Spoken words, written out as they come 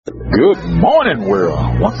Good morning, world.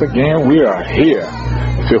 Once again, we are here.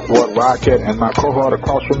 Fifth Ward Wildcat, and my cohort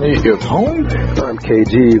across from me is whom? I'm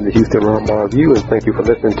KG in the Houston Rombard View, and thank you for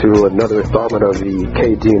listening to another installment of the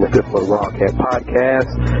KG and the Fifth Ward Wildcat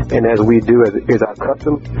podcast. And as we do, as is our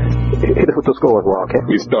custom, hit us with the scores, Wildcat.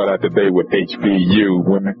 We start out today with HBU.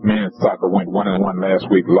 Men's soccer went 1-1 last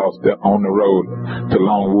week, lost on the road to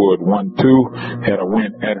Longwood 1-2, had a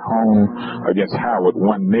win at home against Howard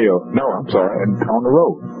 1-0. No, I'm sorry, on the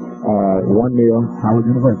road. 1-0, Howard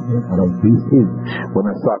University out of DC.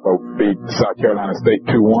 Women's soccer beat South Carolina State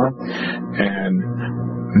 2-1, and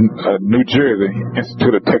New Jersey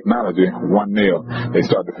Institute of Technology 1-0. They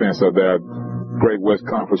start defense of their Great West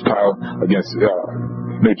Conference title against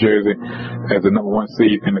New Jersey as the number 1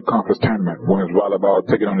 seed in the conference tournament. Women's volleyball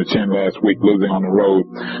took it on the chin last week, losing on the road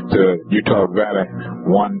to Utah Valley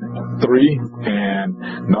 1-3,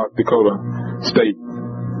 and North Dakota,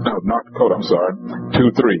 2-3.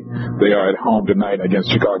 They are at home tonight against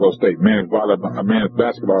Chicago State. Men's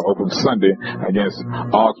basketball opens Sunday against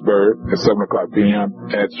Augsburg at 7 o'clock p.m.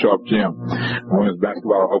 at Sharp Gym. Women's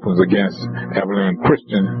basketball opens against Abilene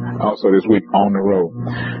Christian also this week on the road.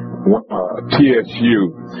 TSU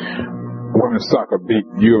women's soccer beat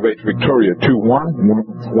U of H Victoria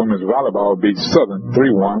 2-1. Women's volleyball beat Southern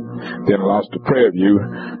 3-1. Then lost to Prairie View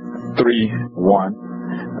 3-1.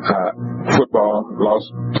 Football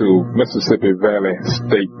lost to Mississippi Valley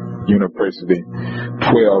State University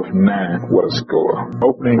 12-9. What a score.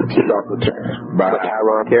 Opening kickoff return by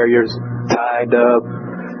Tyron Carriers tied up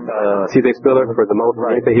C.J. Spiller for the most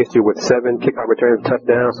in history with 7 kickoff returns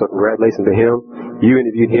touchdowns, so congratulations to him. You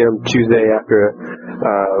interviewed him Tuesday after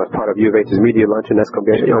as part of U of H's media luncheon. That's going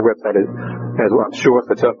to be on your website as well, I'm sure,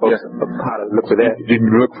 for tough folks how to look for that. You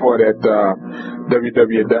can look for it at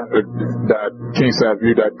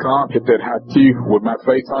www.kingsideview.com. Hit that hot key with my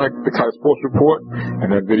face on it, the College Sports Report,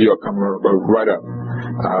 and that video coming right up.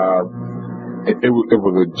 It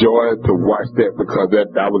was a joy to watch that because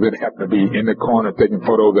I was happened to be in the corner taking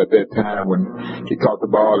photos at that time when he caught the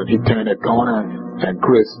ball and he turned that corner, and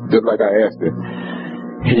Chris, just like I asked him,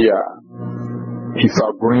 he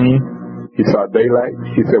saw green, he saw daylight.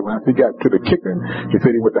 He said once he got to the kicker, he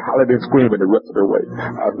said he went to holler and scream the rest of the way.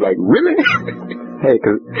 I was like, really? Hey,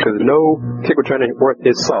 because no kick returner worth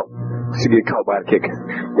his salt to get caught by the kicker.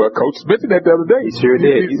 Well, Coach mentioned that the other day. He sure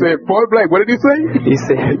did. He said, point blank, what did he say? He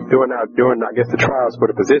said during I guess the trials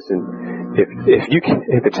for the position, if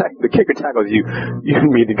the kicker tackles you, you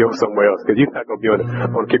need to go somewhere else because you're not going to be on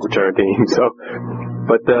the kick return team. So,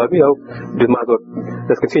 but just might as well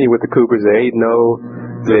let's continue with the Cougars. They're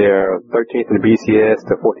 8-0. They're 13th in the BCS.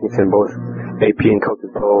 They're 14th in both AP and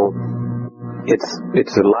coaches poll.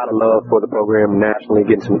 It's a lot of love for the program nationally,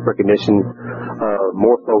 getting some recognition,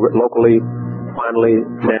 more so locally, finally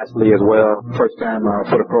nationally as well. First time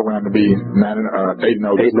for the program to be 8-0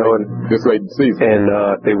 this late in the season. And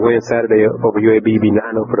they win Saturday over UAB, be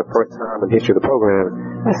 9-0 for the first time in the history of the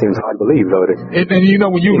program. That seems hard to believe, though. And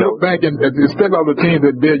when you look back, and especially all the teams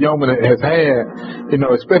that Bill Yeoman has had,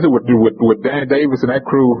 especially with Dan Davis and that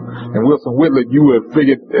crew and Wilson Whitley, you would have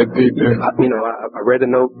figured. I read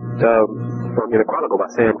the note from the Chronicle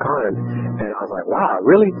by Sam Kahn, and I was like, wow,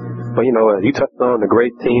 really? But you touched on the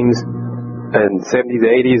great teams in the 70s,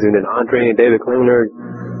 80s, and then Andre and David Klingler.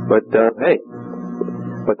 But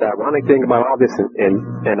but the ironic thing about all this,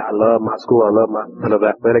 and I love my school, I love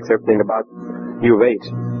athletics, everything about U of H.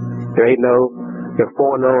 They're 8-0, they're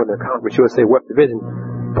 4-0 in the Conference USA West Division.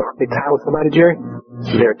 But aren't they tied with somebody, Jerry?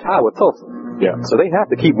 They're tied with Tulsa. Yeah. So they have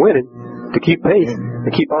to keep winning to keep pace and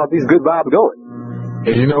keep all these good vibes going.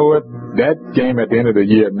 And you know what? That game at the end of the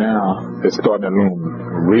year now is starting to loom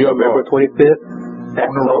real November 25th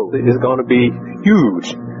on the road is going to be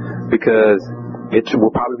huge because it will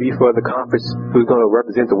probably be for the conference who's going to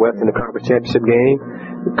represent the West in the conference championship game.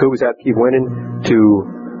 The Cougars have to keep winning to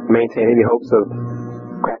maintain any hopes of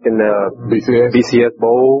cracking the BCS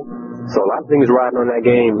Bowl. So a lot of things riding on that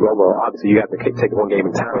game. Well, obviously you have to take one game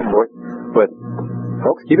in time, of course. But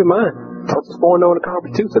folks, keep in mind, Tulsa's 4-0 in the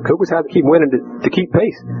conference too, so Cougars have to keep winning to keep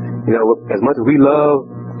pace. As much as we love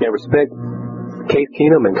and respect Case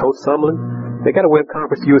Keenum and Coach Sumlin, they got to win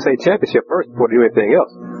Conference USA Championship first before they do anything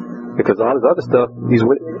else. Because all this other stuff, these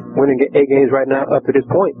winning 8 games right now up to this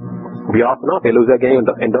point, will be off and off. They lose that game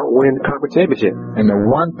and don't win the Conference Championship. And the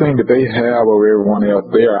one thing that they have over everyone else,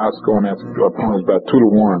 they are outscoring their opponents by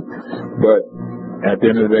 2-1. But at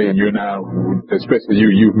the end of the day, and you're now, especially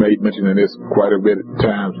you've made mention of this quite a bit of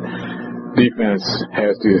times, defense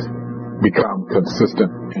has to become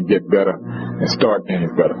consistent and get better and start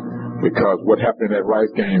games better. because what happened in that Rice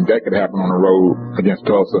game, that could happen on the road against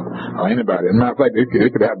Tulsa or anybody. As a matter of fact, it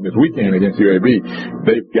could happen this weekend against UAB.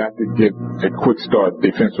 They've got to get a quick start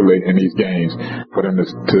defensively in these games for them to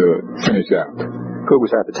finish out.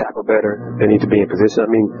 Cougars have to tackle better. They need to be in position. I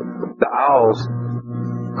mean, the Owls,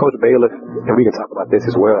 Coach Bailiff, and we can talk about this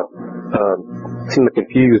as well, seemed to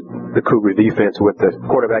confuse the Cougars defense with the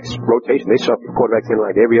quarterback's rotation. They shoved the quarterbacks in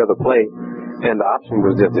like every other play, and the option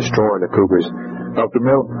was just destroying the Cougars. Up the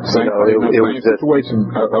middle, same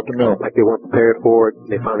situation up the middle. Like they weren't prepared for it.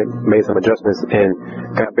 They finally made some adjustments and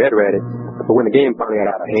got better at it. But when the game finally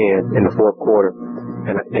got out of hand in the fourth quarter,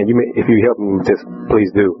 and you may, if you help me with this,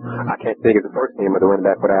 please do. I can't think of the first name of the running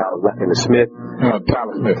back for the Owls. Left in the Smith.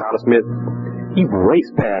 Tyler Smith. Tyler Smith. He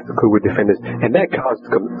raced past the Cougar defenders, and that caused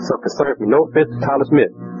some concern for me. No offense to Tyler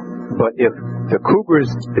Smith, but if the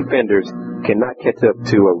Cougars defenders cannot catch up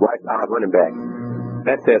to a right-side running back,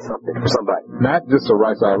 that says something for somebody. Not just a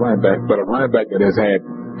right-side running back, but a running back that has had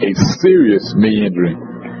a serious knee injury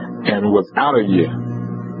and was out a year.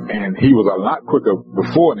 And he was a lot quicker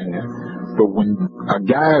before then. But when a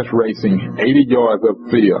guy's racing 80 yards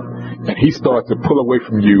upfield and he starts to pull away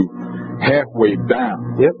from you halfway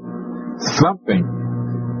down, something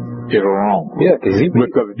is wrong. Yeah, because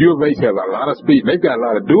U of H has a lot of speed. They've got a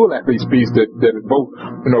lot of dual athlete speeds that both,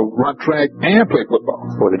 run track and play football.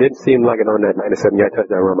 Well, it didn't seem like it on that 97-yard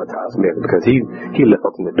touchdown run by Tyler Smith because he left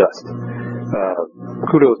up in the dust.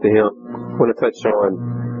 Kudos to him. I want to touch on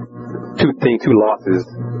two losses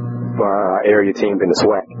for our area teams in the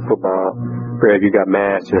SWAC football. Prairie View got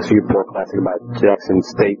mashed in a Super Classic by Jackson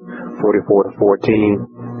State,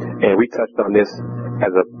 44-14. And we touched on this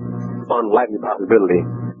as a unlikely possibility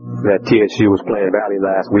that TSU was playing Valley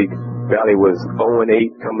last week. Valley was 0-8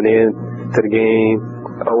 coming in to the game,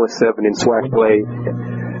 0-7 in SWAC play.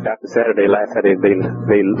 After last Saturday, they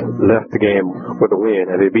left the game with a win,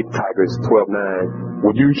 and they beat the Tigers 12-9.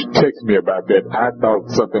 When you texted me about that, I thought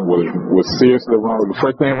something was seriously wrong. The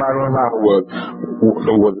first thing I remember was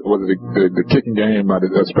the kicking game by the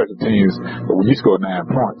special teams, but when you scored 9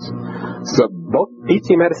 points. So each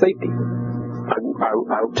team had a safety.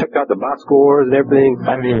 I checked out the box scores and everything.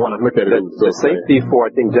 I didn't even want to look at it. The safety for,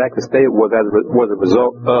 I think, Jackson State was a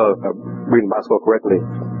result of, reading the box score correctly,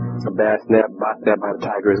 a bad snap by the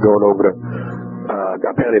Tigers going over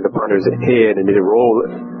apparently the punter's head, and it rolled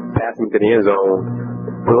past him to the end zone,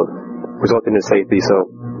 resulting in safety. So,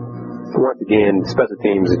 once again, special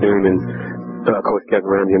teams is dooming Coach Kevin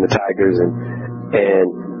Ramsey and the Tigers, and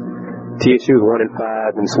TSU is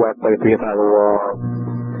 1-5 in SWAC play, 3-5 overall.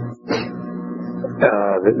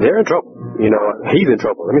 They're in trouble. He's in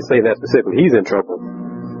trouble. Let me say that specifically. He's in trouble.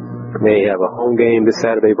 They have a home game this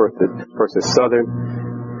Saturday versus Southern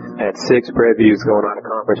at 6. Prairie View is going out of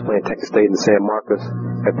conference playing Texas State and San Marcos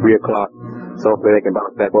at 3 o'clock. So hopefully they can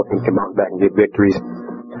bounce back. Both teams can bounce back and get victories.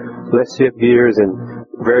 Let's shift gears, and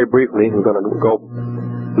very briefly, we're going to go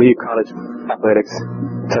leave college athletics,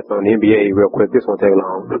 touch on the NBA real quick. This won't take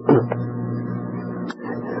long.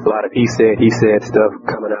 A lot of he said stuff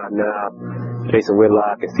coming out now. Jason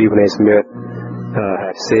Whitlock and Stephen A. Smith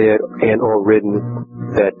have said and or written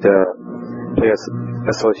that Players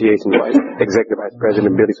Association Executive Vice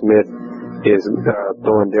President Billy Smith is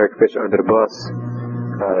throwing Derek Fisher under the bus.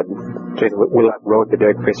 Jason Whitlock wrote that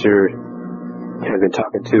Derek Fisher has been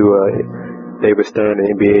talking to David Stern,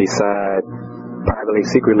 the NBA side, privately,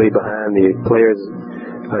 secretly behind the players'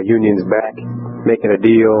 union's back, making a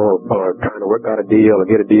deal or trying to work out a deal or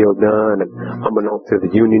get a deal done, and unbeknownst to the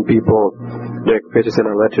union people, Derek Fisher sent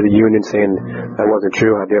a letter to the union saying that wasn't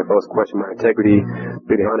true. I dare folks question my integrity.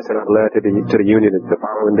 Billy Hunter sent out a letter to the union the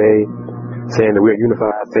following day saying that we're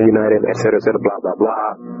unified, stay united, et cetera, blah, blah,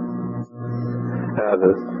 blah.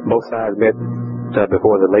 Both sides met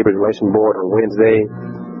before the Labor Relations Board on Wednesday,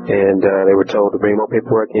 and they were told to bring more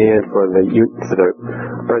paperwork in for the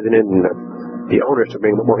president and the owners to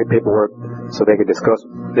bring more paperwork so they could discuss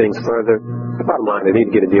things further. The bottom line, they need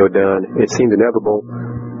to get a deal done. It seems inevitable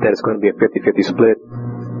that it's going to be a 50-50 split.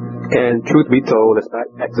 And truth be told, it's not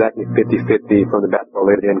exactly 50-50 from the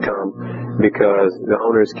basketball-related income, because the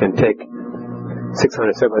owners can take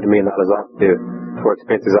 $600-700 million off for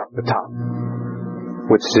expenses off the top,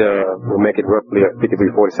 which will make it roughly a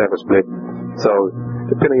 53-47 split. So,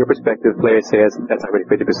 depending on your perspective, player says that's already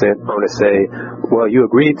 50%. Owners say, well, you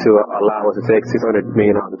agreed to allow us to take $600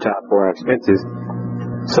 million off the top for our expenses.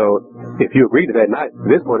 So, if you agree to that, not at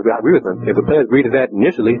this point, I agree with them. If the players agree to that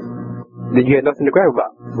initially, then you had nothing to grab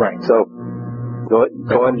about. Right. So,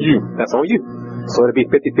 that's on you. That's on you. So it'll be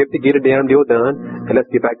 50-50, get a damn deal done, and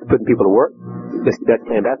let's get back to putting people to work. That's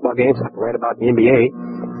playing basketball games. I can write about the NBA,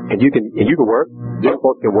 and you can work. Yep.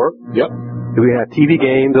 Folks can work. Yep. We have TV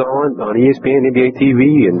games on ESPN, NBA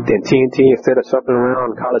TV, and TNT instead of shuffling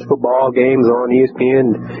around college football games on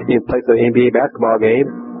ESPN in place of NBA basketball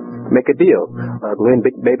games. Make a deal. Glenn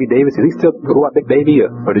Big Baby Davis, is he still go out Big Baby,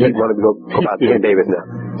 or did he want to go out Glenn Davis now?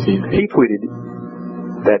 He tweeted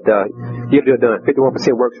that he'll deal done. 51%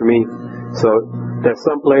 works for me. So there's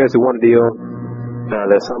some players who want a deal.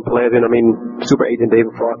 There's some players, Super Agent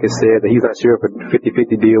David Falk has said that he's not sure if a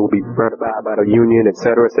 50-50 deal will be ratified by the union, et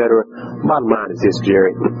cetera, et cetera. Bottom line is this,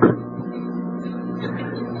 Jerry.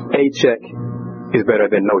 A check is better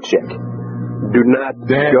than no check. Do not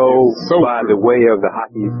go by the way of the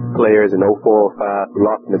hockey players in 04-05 who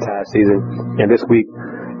lost in the tie season. And this week,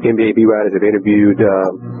 NBA beat writers have interviewed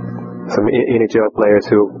some NHL players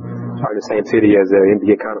who are in the same city as their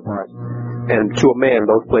NBA counterparts. And to a man,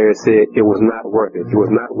 those players said it was not worth it. It was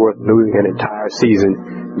not worth losing an entire season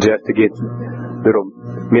just to get little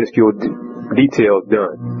minuscule details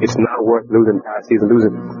done. It's not worth losing an entire season.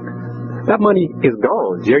 That money is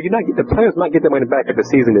gone, Jerry. The players might get their money back if the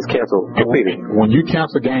season is canceled completely. When you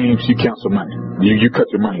cancel games, you cancel money. You cut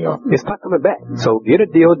your money off. It's not coming back. So get a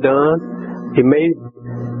deal done. It may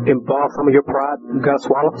involve some of your pride. You got to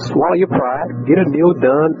swallow your pride. Get a deal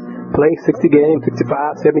done. Play 60 games,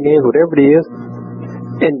 65, 70 games, whatever it is,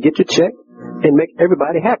 and get your check and make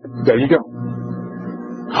everybody happy. There you go.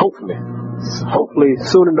 Hopefully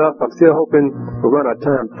soon enough. I'm still hoping we'll run out of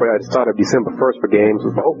time for the start of December 1st for games.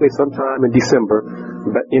 But hopefully sometime in December,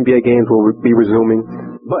 NBA games will be resuming.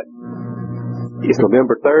 But it's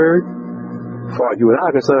November 3rd. As far as you and I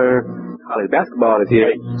are concerned, college basketball is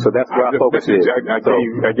here, so that's where our focus is. I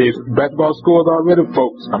gave basketball scores already,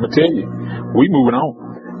 folks. I'm going to tell you, we moving on.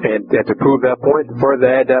 And to prove that point, further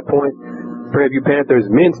add that point, Prairie View Panthers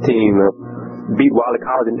men's team beat Wiley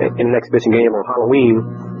College in an exhibition game on Halloween,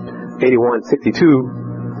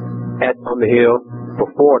 81-62, on the Hill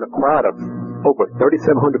before a crowd of over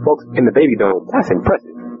 3,700 folks in the Baby Dome. That's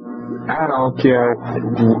impressive. I don't care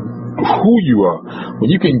who you are. When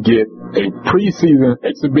you can get a preseason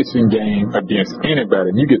exhibition game against anybody,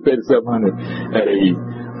 and you get 3,700 at a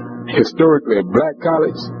historically black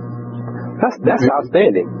college, that's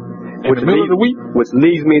outstanding. In the middle of the week, which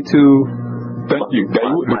leads me to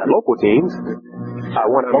my local teams. I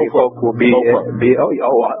wonder how many folks will be all of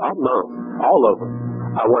them.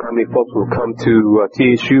 I wonder how many folks will come to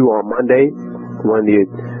TSU on Monday when the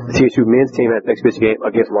TSU men's team has an exhibition game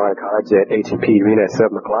against Wiley College at H&P Arena at 7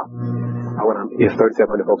 o'clock. I wonder if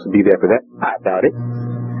 3,700 folks will be there for that. I doubt it.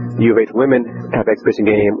 The U of H women have an exhibition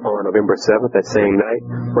game on November 7th, that same night,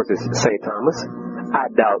 versus St. Thomas. I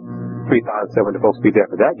doubt 3,700 folks will be there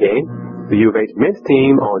for that game. The U of H men's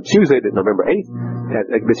team on Tuesday, November 8th, has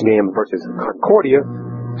an exhibition game versus Concordia.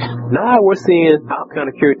 Now I'm kind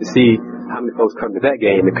of curious to see how many folks come to that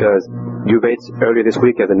game, because U of H earlier this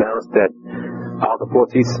week has announced that all the 4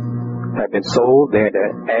 seats have been sold. They had to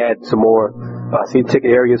add some more seat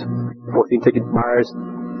ticket areas for seat ticket buyers.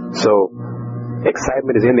 So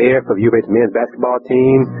excitement is in the air for the U of H men's basketball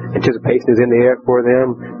team. Anticipation is in the air for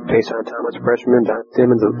them. Tayshaun Thomas, freshman, Don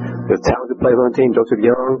Simmons, the talented players on the team, Joseph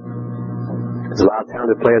Young. There's a lot of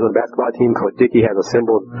talented players on the basketball team. Coach Dickey has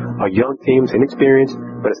assembled a young team, inexperienced,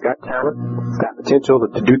 but it's got talent. It's got potential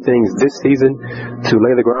to do things this season to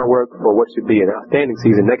lay the groundwork for what should be an outstanding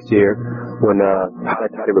season next year when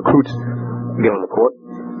highly recruits get on the court.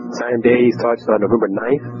 Signing day starts on November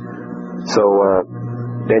 9th. So,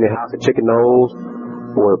 Danny House and Chicken Knowles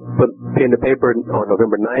will put pen to paper on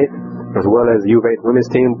November 9th, as well as the U of H women's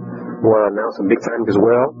team will announce some big signings as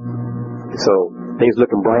well. So things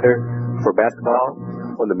looking brighter for basketball.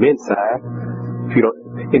 On the men's side, if you don't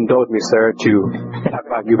indulge me, sir, to talk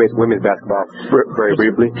about U of H women's basketball very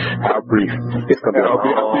briefly. How brief? It's going to be a long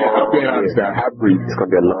year. How brief? It's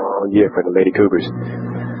going to be a long year for the Lady Cougars.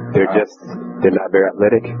 They're not very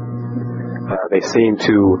athletic. They seem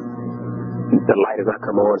to. The light has not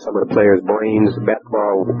come on some of the players' brains,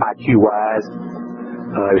 basketball IQ-wise.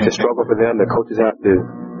 It's a struggle for them. The coaches have to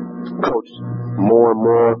coach more and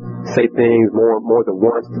more, say things more than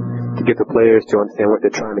once to get the players to understand what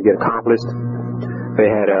they're trying to get accomplished.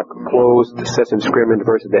 They had a closed session scrimmage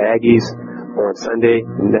versus the Aggies on Sunday.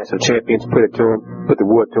 The national champions put the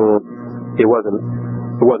wood to them. It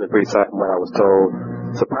wasn't pretty sight from what I was told.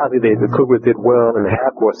 Surprisingly, the Cougars did well in the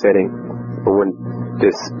half-court setting, but when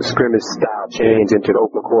this scrimmage style changed into the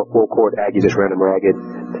open court, full court, Aggies just ran them ragged,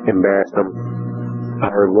 embarrassed them. I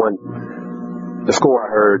heard the score I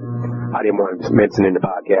heard, I didn't want to mention in the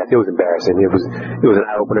podcast. It was embarrassing. It was an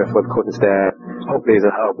eye-opener for the coaching staff. Hopefully it's an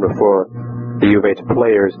eye-opener for the U of H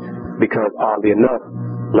players, because oddly enough,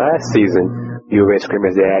 last season, U of H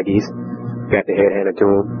scrimmaged the Aggies, got the head handed to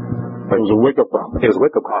them. It was a wake-up call. It was a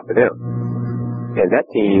wake-up call for them. and that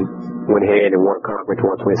team went ahead and won conference,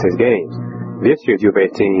 won 26 games. This year's U of A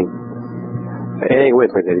team, they ain't win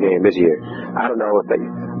 26 games this year. I don't know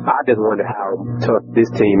I just wonder how tough this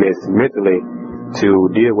team is mentally to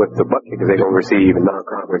deal with the butt kickers they're going to receive in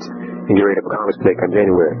non-conference and get ready for conference play come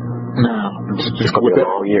January. Now, it's going to be a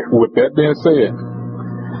long year. With that being said,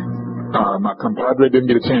 my compadre didn't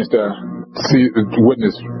get a chance to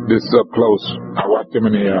witness this up close. I watched him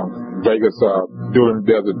in the Vegas Dueling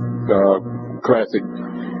Desert Classic,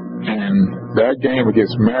 and that game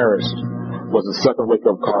against Marist was a second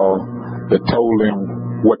wake-up call that told them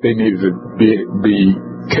what they needed to be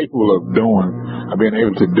capable of doing, of being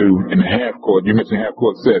able to do in the half court. You mentioned half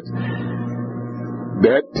court sets.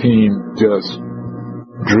 That team just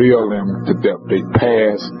drilled them to death. They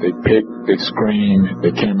passed, they picked, they screened,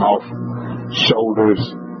 they came off shoulders.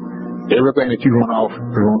 Everything that you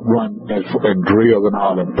run and drills and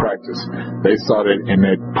all in practice, they saw that in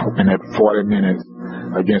that 40 minutes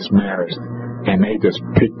against Marist, and they just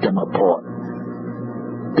picked them apart.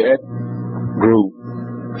 That group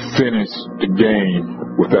finished the game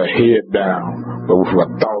with their head down, but with a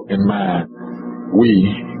thought in mind.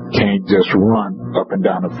 We can't just run up and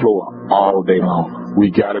down the floor all day long.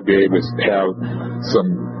 We got to be able to have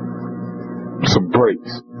some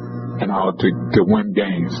breaks in order to win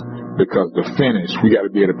games. Because the finish, we got to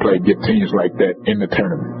be able to get teams like that in the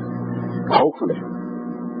tournament. Hopefully,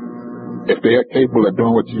 if they are capable of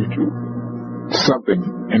doing what you do, something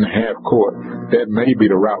in the half court, that may be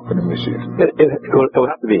the route for them this year. It will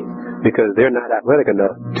have to be, because they're not athletic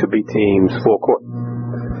enough to beat teams full court.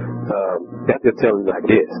 That's just telling you like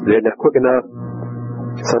it is. They're not quick enough.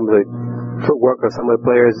 Some of the footwork of some of the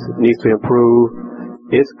players needs to improve.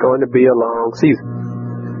 It's going to be a long season.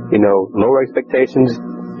 You know, lower expectations.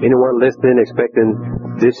 Anyone listening expecting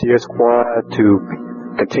this year's squad to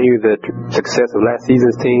continue the success of last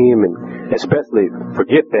season's team, and especially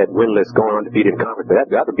forget that winless going undefeated in conference, that's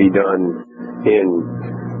got to be done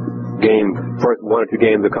in first 1 or 2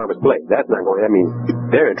 games of conference play. That's not going. I mean,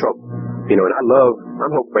 they're in trouble. You know, and I'm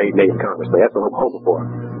hoping for 8-8 in conference play. That's what I'm hoping for.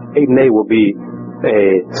 8-8 will be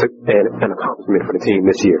an accomplishment for the team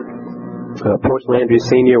this year. Portia Landry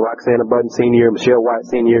Sr., Roxana Button Sr., Michelle White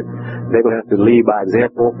Sr., they're going to have to lead by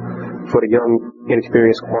example for the young,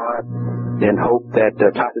 inexperienced squad, and hope that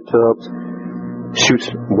Tasha Tubbs shoots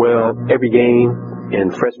well every game,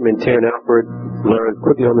 and freshman Taryn Alford learns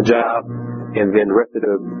quickly on the job, and then the rest of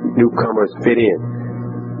the newcomers fit in.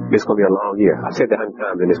 It's going to be a long year. I've said that 100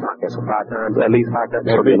 times in this podcast, so at least 5 times,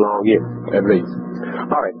 it's going to be a long year. At least.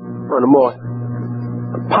 All right, on a more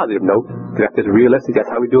positive note, that's just realistic.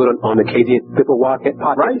 That's how we do it on the KG Flipper Wildcat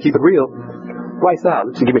podcast. Right. Keep it real. Right side.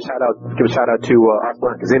 Let's give a shout out to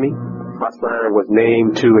Arslan Kazemi. Arslan was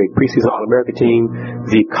named to a preseason All-America team.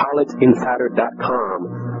 The CollegeInsider.com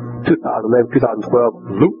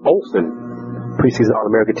 2011-2012 Luke Olson preseason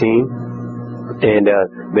All-America team, and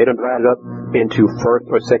they don't divide it up into first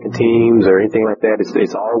or second teams or anything like that.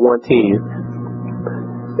 It's all one team.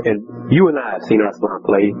 And you and I have seen Arslan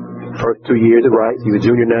play. First 2 years at Rice. He's a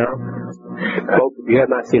junior now. Folks, if you have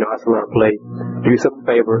not seen Arslan play, do yourself a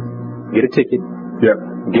favor, get a ticket,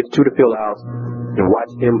 get to the field house, and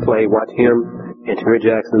watch him play. Watch him and Tamir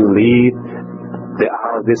Jackson lead the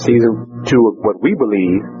Owls this season to what we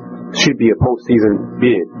believe should be a postseason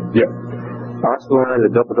bid. Yeah. Arslan is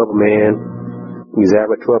a double-double man. He's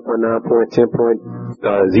averaged 12.9 points,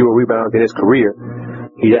 10.0 rebounds in his career.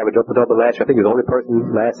 He averaged double-double last year. I think he was the only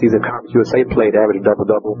person last season Conference USA played to average a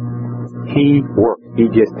double-double. He works. He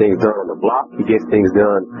gets things done on the block. He gets things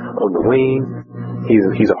done on the wing.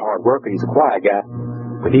 He's a hard worker. He's a quiet guy,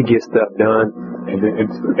 but he gets stuff done. And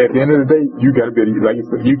at the end of the day, you got to be able to, like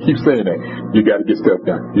you keep saying that, you got to get stuff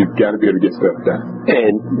done. You got to be able to get stuff done.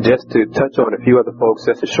 And just to touch on a few other folks,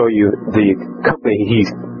 just to show you the company he's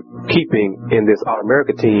keeping in this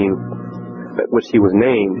All-America team, which he was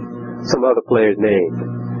named. Some other players named: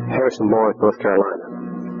 Harrison Barnes, North Carolina;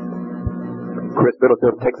 Chris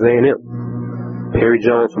Middleton, Texas A&M; Perry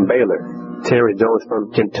Jones from Baylor; Terry Jones from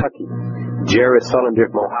Kentucky; Jared Sullinger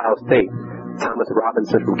from Ohio State; Thomas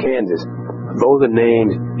Robinson from Kansas. Those are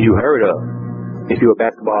names you heard of if you're a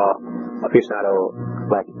basketball aficionado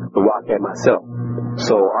like the Wildcat myself.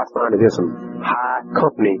 So Arslan is in some high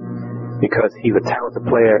company because he's a talented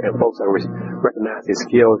player, and folks are recognize his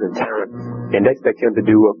skills and talent, and they expect him to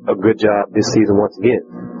do a good job this season once again.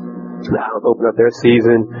 The Owls open up their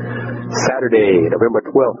season Saturday, November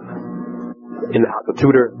 12th, in the House of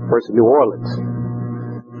Tudor versus New Orleans.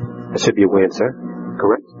 That should be a win, sir.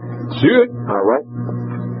 Correct? Should. All right.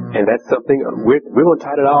 And that's something, we're going to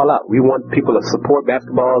tie it all out. We want people to support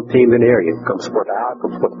basketball teams in the area. Come support the Owls,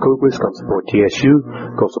 come support the Cougars, come support TSU,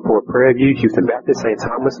 go support Prairie View, Houston Baptist, St.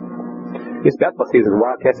 Thomas. It's basketball season,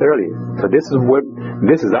 Wildcats earlier. So this is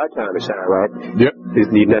our time to shine, right? Yep.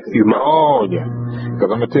 These next few months. Oh, yeah.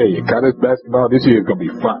 Because I'm going to tell you, college basketball this year is going to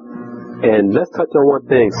be fun. And let's touch on one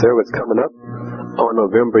thing, sir, what's coming up on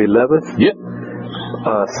November 11th. Yep.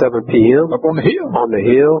 7 p.m. Up on the hill. On the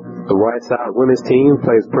hill, the Right Side women's team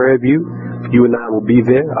plays Prairie View. You and I will be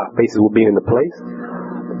there. Our faces will be in the place.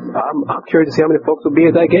 I'm curious to see how many folks will be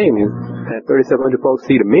at that game. You had 3,700 folks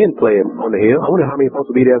see the men play on the hill. I wonder how many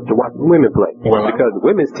folks will be there to watch the women play. Well, because the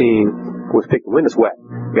women's team was picked to win the SWAC.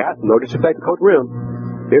 Guys, no disrespect to Coach Rim,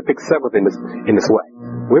 they're picked 7th in the SWAC.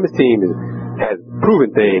 Women's team has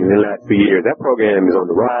proven things in the last few years. That program is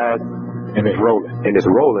on the rise. And it's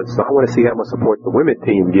rolling. So I want to see how much support the women's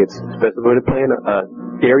team gets, especially when they're playing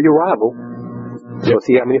an area rival. So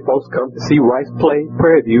see how many folks come to see Rice play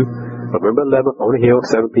Prairie View November 11th on the hill,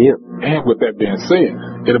 7 p.m. And with that being said,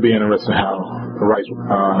 it'll be interesting how Rice,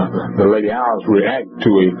 the Lady Owls react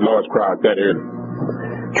to a large crowd that early.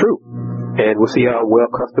 True. And we'll see how well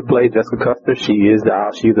Custer plays. Jessica Custer, she is the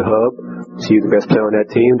owl, she's the hub. She's the best player on that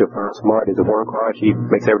team. Devon Smart is the one card. She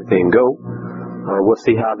makes everything go. We'll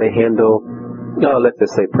see how they handle. Let's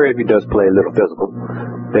just say Prairie View does play a little physical.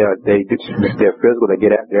 They're physical. They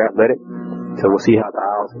get after, they're athletic. So we'll see how the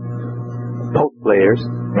Owls post players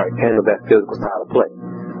handle that physical style of play.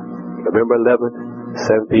 November 11th,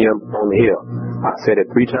 7 p.m. on the hill. I said it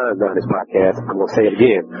 3 times now in this podcast. I'm going to say it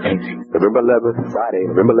again. November 11th, Friday,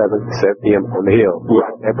 November 11th, 7 p.m. on the hill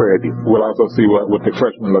at Prairie View. We'll also see what the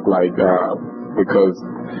freshmen look like because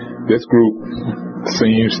this group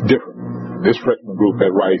seems different. This freshman group at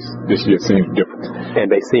Rice this year seems different. And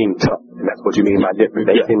they seem tough. And that's what you mean by different.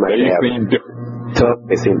 They seem like they seem different. Tough.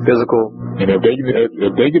 They seem physical. And if they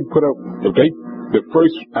can put up,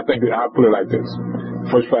 I think I'll put it like this.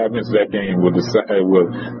 First 5 minutes of that game will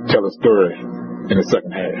tell a story in the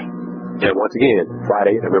second half. And once again,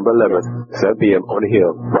 Friday, November 11th, 7 p.m. on the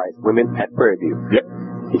hill, Rice Women at Prairie View. Yep.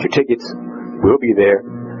 Get your tickets. We'll be there.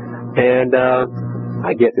 And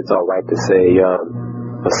I guess it's all right to say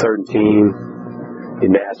a certain team, the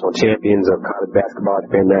national champions of college basketball,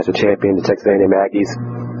 defending national champions, the Texas A&M Aggies,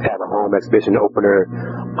 have a home exhibition opener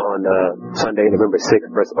on Sunday, November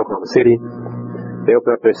 6th versus Oklahoma City. They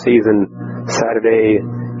open up their season Saturday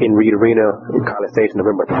in Reed Arena in College Station,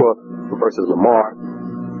 November 12th versus Lamar.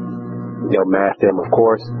 They'll match them, of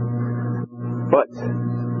course. But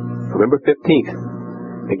November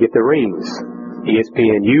 15th, they get the rings.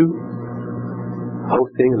 ESPNU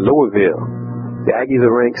hosting Louisville. The Aggies are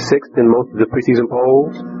ranked 6th in most of the preseason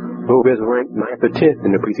polls. Louisville's ranked 9th or 10th in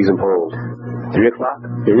the preseason polls. 3 o'clock.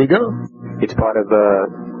 Here we go. It's part of the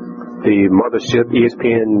mothership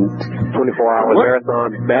ESPN 24-hour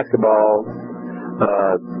marathon basketball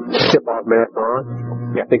tip-off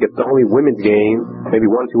marathon. I think it's the only women's game, maybe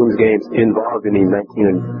 1 or 2 women's games involved in the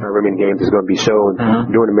 19 women games is going to be shown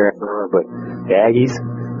during the marathon. But the Aggies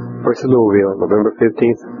versus Louisville, November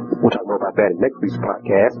 15th. We'll talk more about that in next week's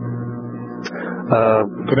podcast.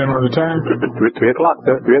 Put in on the time? 3 o'clock,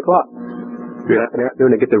 sir. 3 o'clock. 3 o'clock in the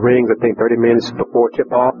afternoon. They get the rings, I think, 30 minutes before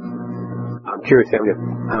tip-off. I'm curious how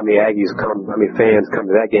many Aggies come, how many fans come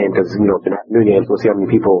to that game, because, you know, it's an afternoon game, so we'll see how many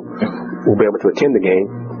people will be able to attend the game.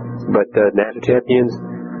 But the national champions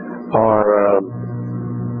are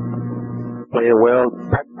playing well,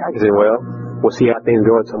 practicing well. We'll see how things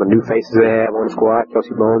go with some of the new faces they have on the squad.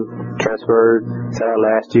 Kelsey Bone transferred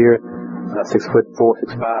last year. 6'4",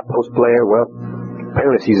 6'5" post player. Well,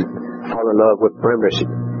 apparently she's fallen in love with perimeter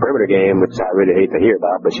game, which I really hate to hear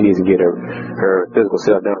about, but she needs to get her physical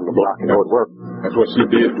self down on the block and go to work. That's what she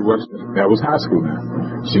did. That was high school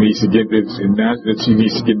now. She needs to get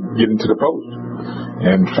into the post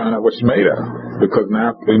and find out what she's made of. Because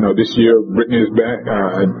now, you know, this year Brittany is back,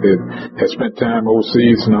 has spent time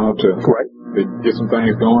overseas and all to get some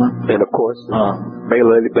things going. And of course,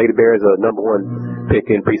 Baylor Lady Bears are the #1 pick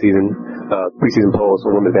in preseason polls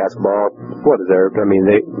for women's basketball. Well deserved. I mean,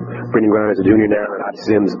 Brittany Griner is a junior now, and Archie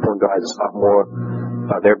Sims, the point guard, is a sophomore.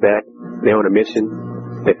 They're back. They're on a mission.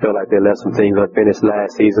 They feel like they left some things unfinished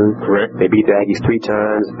last season. Correct. They beat the Aggies 3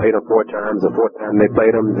 times, played them 4 times. The 4th time they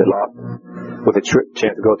played them, they lost with a chance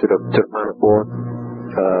to go to the Final Four.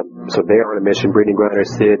 So they're on a mission. Brittany Griner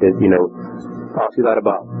said that, you know, all she thought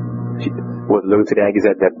about was losing to the Aggies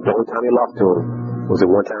at that. The only time they lost to them was the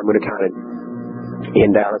one time when they counted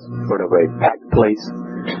in Dallas in front of a packed place.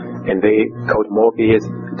 And Coach Mulkey has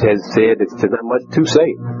said that there's not much to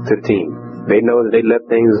say to the team. They know that they left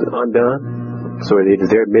things undone. So it is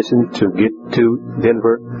their mission to get to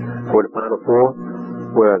Denver for the Final Four.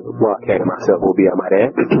 where Wildcat and myself will be, I might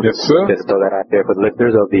add. Yes, sir. Just throw that out there for the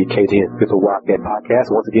listeners of the KGN Official Wildcat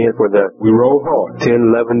podcast. Once again, for the We roll hard.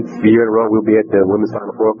 10-11th year in a row, we'll be at the Women's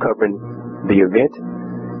Final Four covering the event,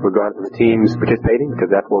 regardless of the teams participating,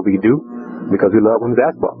 because that's what we do, because we love women's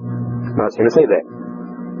basketball. I'm not ashamed to say that.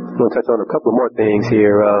 I'm going to touch on a couple more things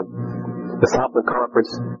here. The Southland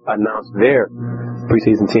Conference announced their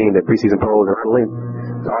preseason team, their preseason polls, and I'll link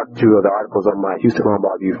two of the articles on my Houston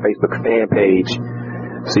Hornball View Facebook fan page,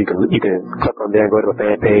 so you can click on there and go to the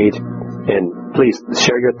fan page, and please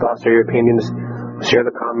share your thoughts, share your opinions, share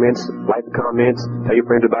the comments, like the comments, tell your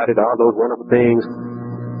friends about it, all those wonderful things.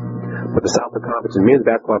 But the Southland Conference men's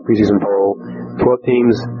basketball preseason poll, 12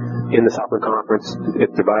 teams in the Southland Conference.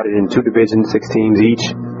 It's divided in two divisions, 6 teams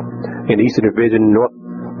each. In the Eastern Division,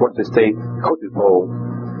 Northwestern State coaches poll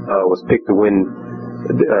was picked to win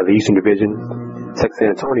the Eastern Division. Texas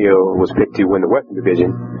San Antonio was picked to win the Western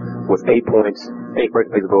Division with 8 points, 8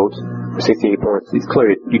 first place votes for 68 points. It's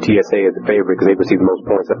clear that UTSA is the favorite because they received the most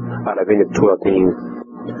points out of any of the 12 teams.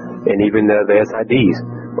 And even the SIDs,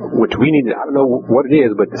 which we need to, I don't know what it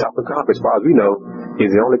is, but the Southland Conference, as far as we know,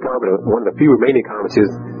 is the only conference, one of the few remaining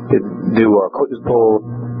conferences that do a coaches poll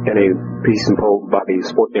and a preseason poll by the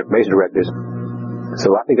sports information directors.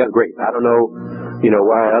 So I think that's great. I don't know,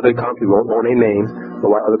 why other conferences won't name names,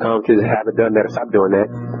 or why other conferences haven't done that or stopped doing that.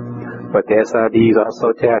 But the SIDs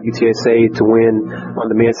also tapped UTSA to win on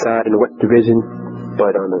the men's side in the Western Division,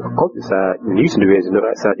 but on the coaches side, in the Eastern Division, the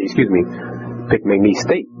SID, picked McNeese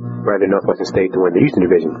State rather than Northwestern State to win the Eastern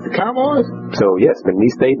Division. The Cowboys? So yes,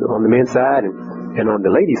 McNeese State on the men's side, and on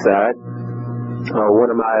the ladies' side, one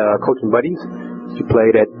of my coaching buddies, she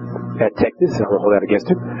played at Texas. I won't hold that against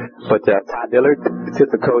her. But Ty Dillard,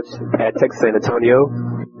 assistant coach at Texas San Antonio,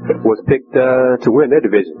 was picked to win their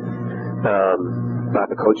division by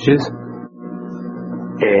the coaches.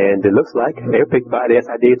 And it looks like they were picked by the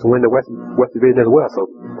SID to win the West Division as well. So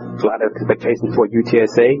there's a lot of expectations for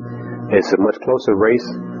UTSA. It's a much closer race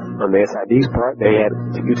on the SID's part. They had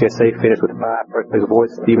UTSA finish with 5 first place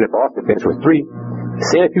votes, even if Austin finished with 3.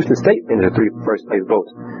 San Houston State finished with 3 first place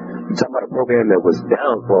votes. You're talking about a program that was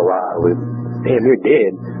down for a while, with damn near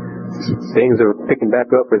dead. Things are picking back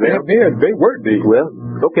up for them. Yeah, they were dead. Well,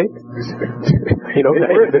 okay. They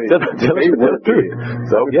were dead. They were dead.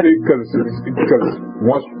 So yeah, because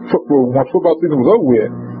once football season was over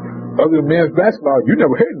with, other than men's basketball, you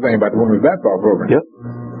never heard anything about the women's basketball program. Yep.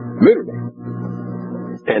 Literally.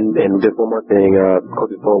 And just one more thing,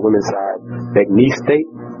 coaches poll women's side, McNeese State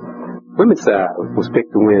women's side was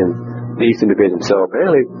picked to win the Eastern Division. So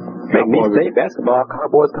apparently, McNeese State basketball,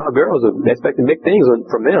 Cowboys, Cowgirls are expecting big things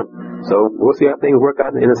from them. So we'll see how things work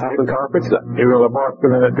out in the Southland Conference. Even Lamar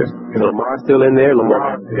still in there. Lamar's still in there.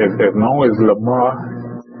 Lamar, as long as Lamar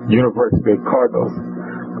University Cardinals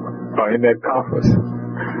are in that conference.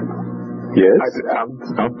 Yes,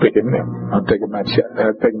 I'm picking them. I'm taking my shot.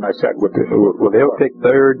 With the. Well, they were picked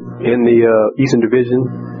 3rd in the Eastern Division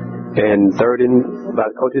and 3rd in by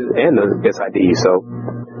the coaches and the SID. So,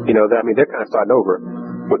 they're kind of starting over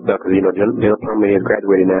with because Jenna Plumlee has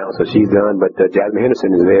graduated now, so she's done. But Jasmine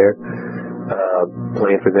Henderson is there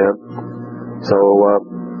playing for them. So,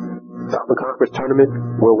 Southland Conference tournament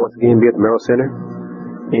will once again be at the Merrill Center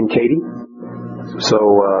in Katy. So,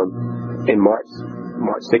 in March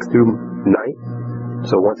 6th through 9th.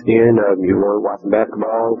 So once again, you want to watch some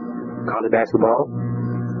basketball, college basketball,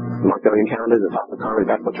 mark that on your calendar. The Southland Conference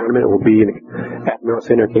basketball tournament will be at Merrill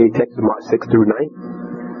Center in Katy, Texas, March 6th through 9th.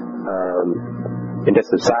 And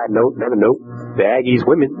just a side note, another note, the Aggies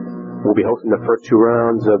women will be hosting the first 2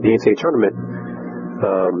 rounds of the NCAA tournament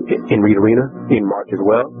in Reed Arena in March as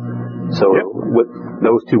well. So with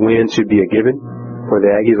those 2 wins should be a given for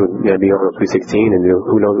the Aggies. We're going to be on the 316, and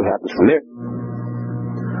who knows what happens from there.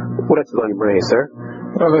 What else is on your brain, sir?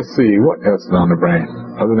 Well, let's see. What else is on the brain?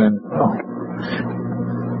 Other than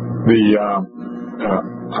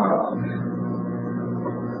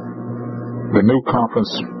the new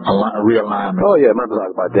conference realignment. Oh, yeah, I might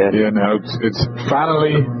talk about that. Yeah, now it's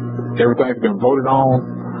finally, everything's been voted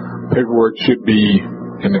on. Paperwork should be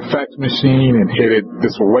in the fax machine and headed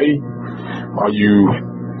this way. Are you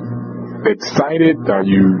excited? Are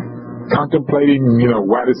you contemplating,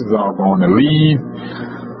 why this is all going to lead?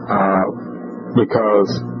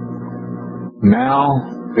 Because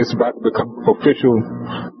now it's about to become official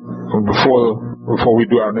before we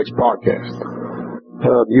do our next podcast.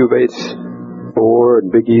 U of H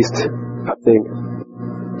board, Big East, I think,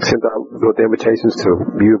 sent out the invitations to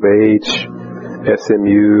U of H,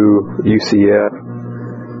 SMU, UCF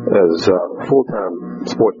as full-time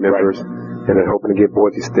sports members, and they're hoping to get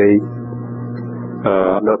Boise State.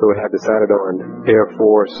 I know they have decided on Air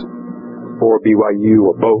Force, for BYU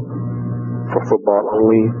or both for football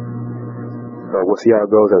only. We'll see how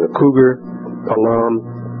it goes as a Cougar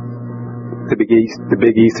alum. The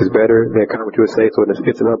Big East is better than Conference USA, so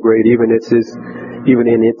it's an upgrade. Even in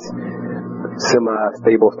its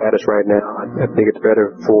semi-stable status right now, I think it's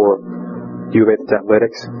better for U of H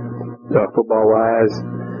athletics, football-wise.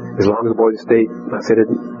 As long as Boise State, I said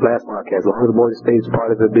it last podcast, as long as Boise State is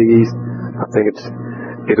part of the Big East, I think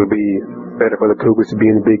it'll be better for the Cougars to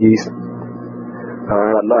be in the Big East.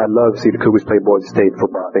 I'd love to see the Cougars play Boise State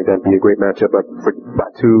football. I think that'd be a great matchup by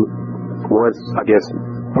one, I guess,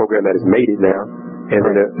 program that has made it now, and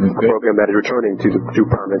then a program that is returning to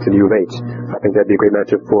prominence in U of H. I think that'd be a great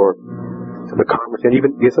matchup for the conference and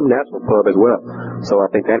even get some national pub as well. So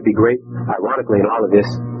I think that'd be great. Ironically, in all of this,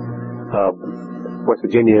 West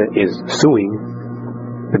Virginia is suing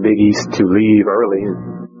the Big East to leave early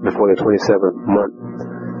before the 27-month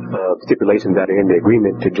stipulations that are in the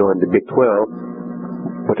agreement to join the Big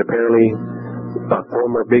 12, which apparently a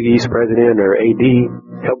former Big East president or AD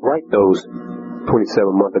helped write those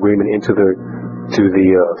 27-month agreement into the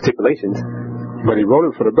stipulations. But he wrote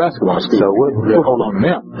it for the basketball school. So we'll hold on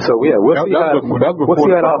now. So yeah, we'll see how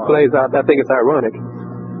it all plays out. I think it's ironic,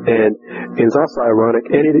 and it's also ironic,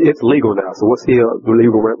 and it's legal now. So we'll see the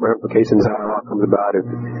legal ramifications, how it all comes about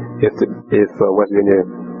if West Virginia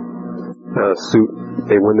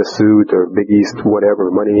they win the suit or Big East whatever,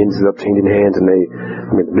 money ends up changing hands, and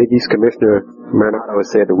the Big East commissioner Marinado has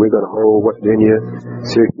said that we're going to hold West Virginia,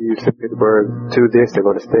 Syracuse, Pittsburgh to this. They're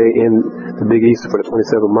going to stay in the Big East for the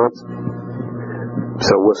 27 months.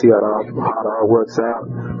 So we'll see how it all works out.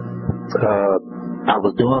 I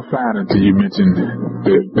was doing fine until you mentioned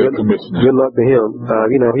the commissioner. Good luck to him.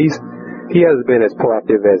 He hasn't been as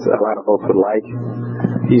proactive as a lot of folks would like.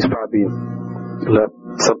 He's probably left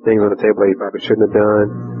some things on the table that he probably shouldn't have done.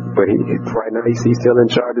 But right now he's still in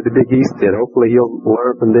charge of the Big East, and hopefully he'll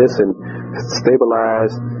learn from this and stabilize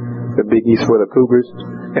the Big East for the Cougars,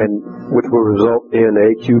 and which will result in the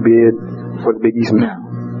AQ bid for the Big East now.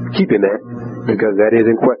 Keeping that, because that is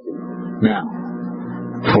in question. Now,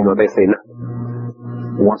 they say nothing.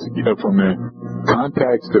 Once again, from the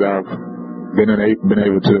contacts that I've been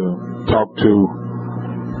able to talk to,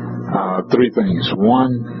 three things.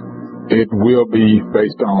 One, it will be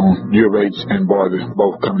based on U of H and Boise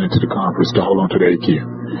both coming into the conference to hold on to the AQ.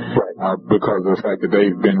 Right. Because of the fact that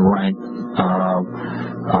they've been ranked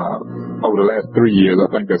over the last 3 years.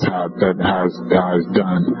 I think that's how it's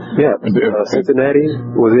done. Yeah. Cincinnati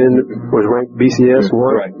was ranked BCS 1.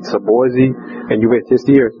 Right. So Boise and U of H this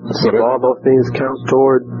year. So if all those things count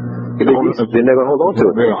toward the Big East, then they're going to hold on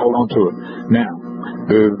to it. They're going to hold on to it. Now,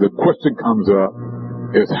 the question comes up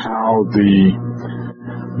is how the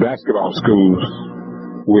basketball schools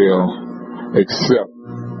will accept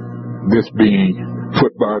this being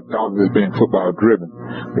football driven,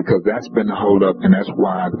 because that's been the hold up, and that's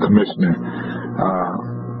why the commissioner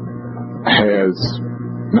has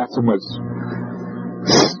not so much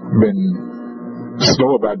been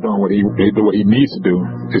slow about doing what he needs to do.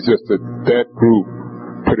 It's just that group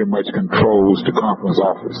pretty much controls the conference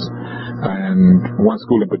office. And one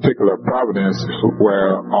school in particular, Providence,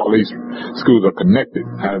 where all these schools are connected,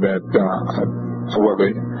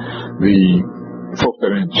 the folks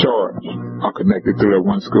that are in charge are connected through that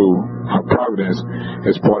one school. Providence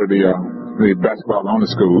is part of the basketball only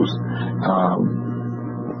schools.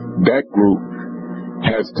 That group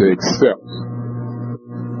has to accept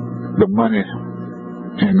the money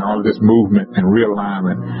and all this movement and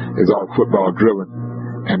realignment is all football driven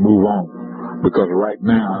and move on, because right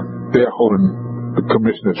now they're holding the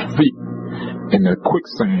commissioner's feet in the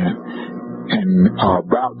quicksand and are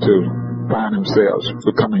about to find themselves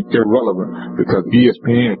becoming irrelevant because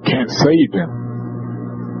ESPN can't save them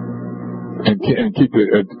and keeping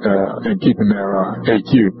their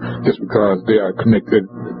AQ just because they are connected.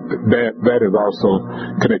 That is also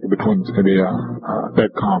connected between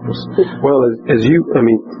that conference. Well,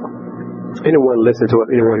 anyone listening to us,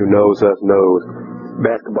 anyone who knows us knows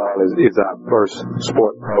basketball is our first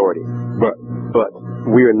sport priority. But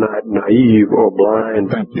we are not naive or blind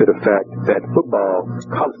to the fact that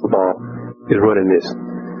college football, is running this,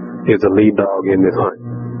 is the lead dog in this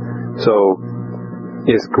hunt. So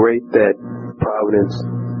it's great that Providence,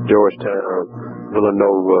 Georgetown,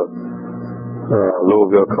 Villanova,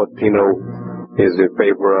 Louisville, Coach Pino is in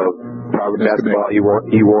favor of Providence basketball. He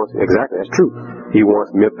wants exactly, that's true. He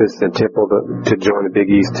wants Memphis and Temple to join the Big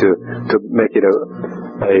East to make it a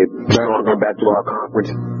stronger basketball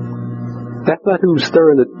conference. That's not who's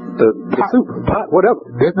stirring the soup, pot, whatever.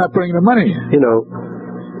 They're not bringing the money in.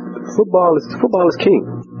 Football is king.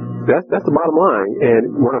 That's the bottom line.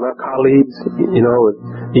 And one of our colleagues, you know, at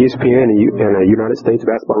ESPN and a United States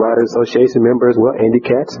Basketball Writers Association member as well, Andy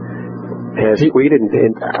Katz, has tweeted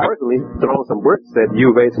and personally thrown some bricks at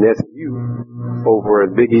U of H and SMU over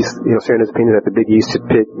the Big East, you know, sharing his opinion that the Big East should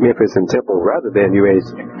pick Memphis and Temple rather than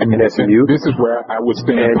UH and SMU. This is where I would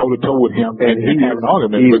stand toe-to-toe with him and have an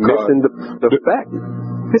argument. He's missing the fact.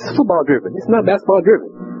 This is football driven. It's not basketball driven.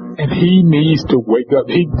 And he needs to wake up.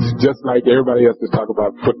 He's just like everybody else to talk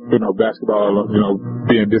about basketball,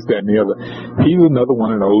 being this, that, and the other. He's another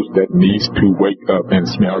one of those that needs to wake up and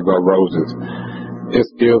smell the roses. It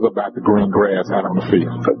is about the green grass out on the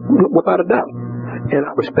field. Without a doubt. And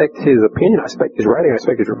I respect his opinion. I respect his writing. I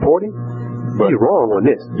respect his reporting. But he's wrong on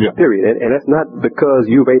this, period. And that's not because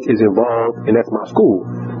U of H is involved and that's my school.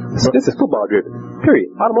 This is football driven,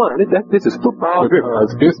 period. Bottom line, this is football driven.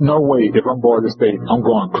 Because there's no way, if I'm Boise State, I'm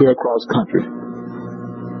going clear across country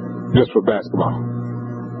just for basketball.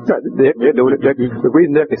 They're doing it. The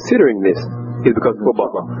reason they're considering this is because of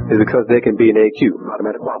football. Is because they can be an AQ,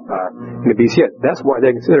 automatic qualifier, in the BCS. That's why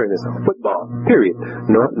they're considering this. Football, period.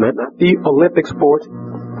 Not the Olympic sport.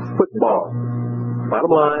 Football. Bottom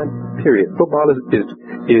line, period. Football is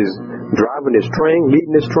driving this train,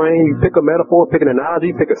 leading this train. You pick a metaphor, pick an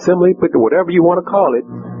analogy, pick a simile, pick whatever you want to call it.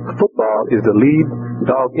 Football is the lead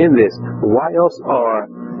dog in this. Why else are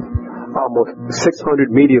almost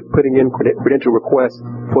 600 media putting in credential requests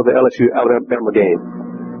for the LSU-Alabama game?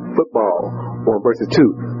 Football, 1 versus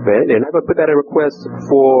 2. They're not going to put that in request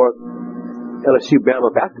for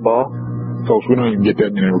LSU-Bama basketball. Folks, we don't even get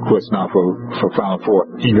that many requests now for Final Four,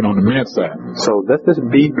 even on the men's side. So let's just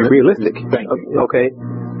be realistic. Thank you. Okay,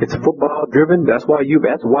 it's football driven. That's why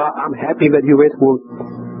I'm happy that UH will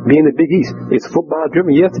be in the Big East. It's football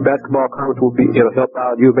driven. Yes, the basketball conference it'll help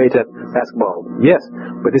out UH at basketball. Yes,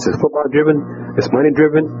 but this is football driven. It's money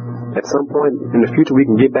driven. At some point in the future, we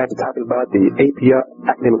can get back to talking about the APR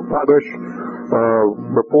academic progress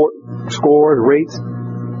report scores rates,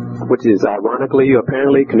 which is ironically,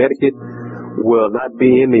 apparently, Connecticut will not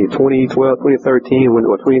be in the 2012-2013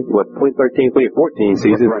 2013-2014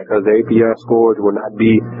 season because the APR scores will not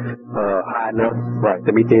be high enough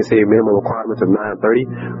to meet the NCAA minimum requirements of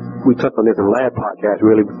 930. We touched on this in the last podcast,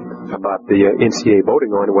 really, about the NCAA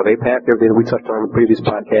voting on it. Well, they passed everything we touched on in the previous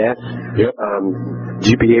podcast. Yep.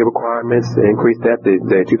 GPA requirements, they increased that to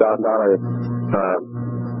the $2,000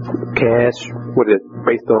 cash,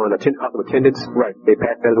 based on attendance. Right. They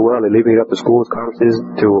passed that as well. They're leaving it up to schools, conferences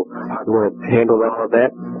to how they want to handle all of that.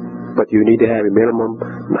 But you need to have a minimum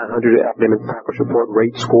 900 academic progress report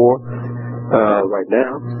rate score right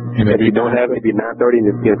now. And if you don't have it, it'll be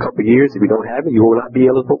 930 in a couple of years. If you don't have it, you will not be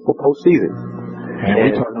eligible for postseason. And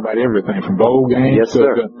we're talking about everything from bowl games. Yes,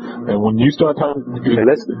 sir. And when you start talking, and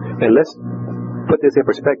let's put this in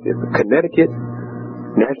perspective. Connecticut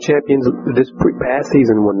national champions this past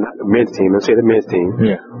season will not, men's team, let's say the men's team,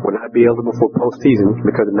 will not be eligible for postseason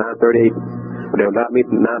because of 938. They will not meet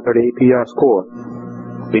the 938 APR score.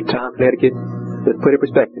 Big time Connecticut. Let's put it in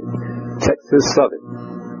perspective. Texas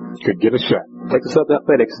Southern could get a shot. Texas Southern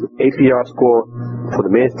Athletics APR score for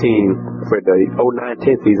the men's team for the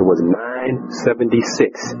 09-10 season was 976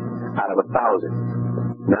 out of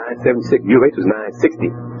 1,000. 976. U of H was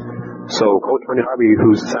 960. So Coach Tony Harvey,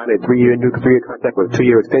 who's signed a 3-year contract with a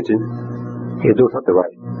 2-year extension, he's doing something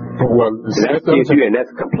right. Well, and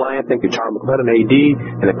that's compliance. Thank you, Charles McClellan, AD,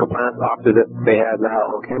 and the compliance officer that they have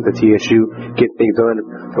now on campus at TSU, getting things done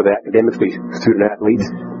for the academics, the student athletes,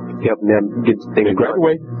 helping them get things done.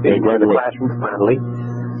 They graduate the classroom finally.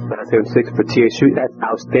 976 for TSU, that's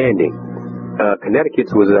outstanding.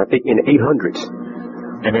 Connecticut's was, I think, in the 800s.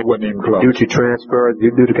 And it wasn't even close. Due to transfer,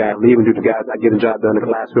 due to guys leaving, due to guys not getting the job done in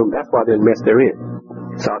the classroom. That's why they're in the mess they're in.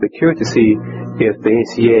 So I'll be curious to see if the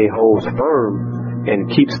NCAA holds firm and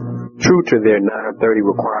keeps true to their 930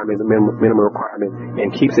 requirement, the minimum requirement,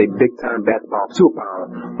 and keeps a big-time basketball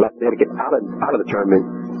superpower like Connecticut out of the tournament,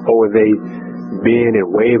 or they bend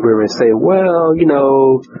and waver and say, well,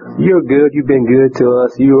 you're good, you've been good to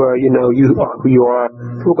us, you are who you are,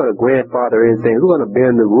 so we're going to grandfather in things, we're going to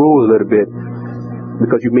bend the rules a little bit,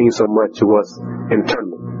 because you mean so much to us in the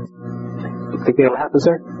tournament. You think that'll happen,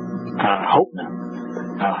 sir? I hope not.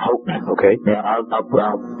 Okay. Yeah, I'll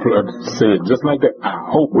say it just like that. I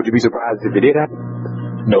hope. Would you be surprised if it did happen?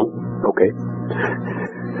 No. Okay.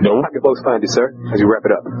 No. How can folks find you, sir, as you wrap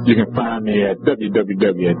it up? You can find me at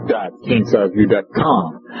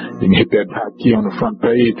www.kingsizeview.com. You can hit that hotkey on the front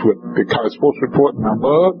page with the college sports report, my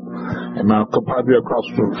mug, and my compadre across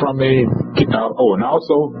from me. And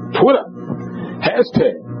also Twitter.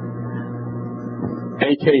 Hashtag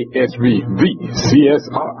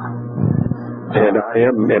AKSVCSR. And I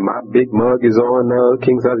am, and my big mug is on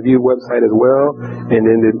King Size View website as well. And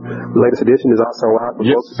then the latest edition is also out for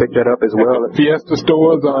folks to pick that up as well. Fiesta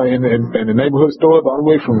stores in the neighborhood stores all the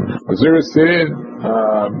way from Missouri City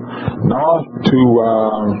north to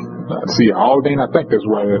Aldine. I think that's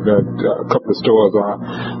where a couple of stores are.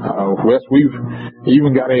 West, we've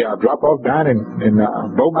even got a drop-off down in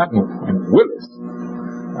Beaumont and Willis.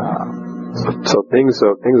 So things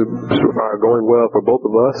are going well for both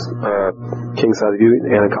of us. King Size View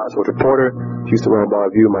and College Sports Reporter, Houston Roundball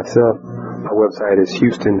Review, myself. Our website is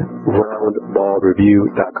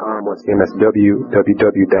HoustonRoundballReview.com. Once again, that's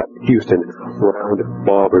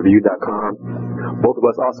www.HoustonRoundballReview.com. Both of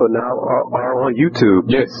us also now are on YouTube.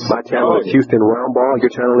 Yes. My channel is Houston Roundball. Your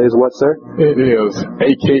channel is what, sir? It is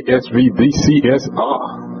AKSVDCSR.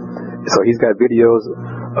 So he's got videos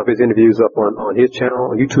of his interviews up on his channel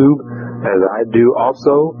on YouTube, as I do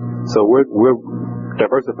also. So we're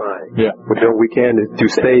diversifying. Yeah. We're doing what we can to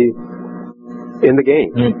stay in the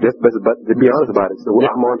game. But to be honest about it. So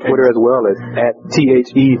I'm on Twitter as well as at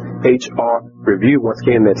THEHR Review. Once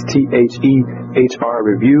again, that's THEHR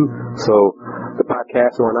Review. So the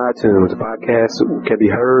podcasts are on iTunes. The podcasts can be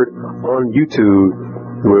heard on YouTube.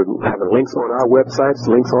 We're having links on our websites,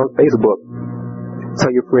 links on Facebook. Tell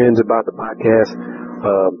your friends about the podcast.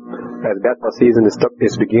 As basketball season is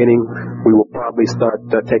beginning, we will probably start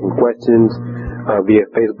taking questions via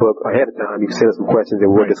Facebook ahead of time. You can send us some questions and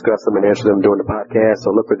we'll discuss them and answer them during the podcast. So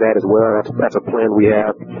look for that as well. That's a plan we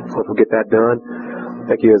have. Hope we'll get that done.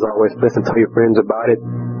 Thank you as always. Listen, tell your friends about it.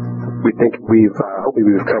 We think hopefully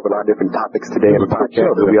we've covered a lot of different topics today in the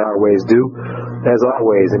podcast as we always do. As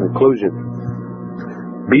always, in conclusion,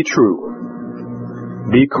 be true,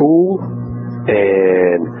 be cool,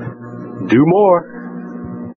 and do more.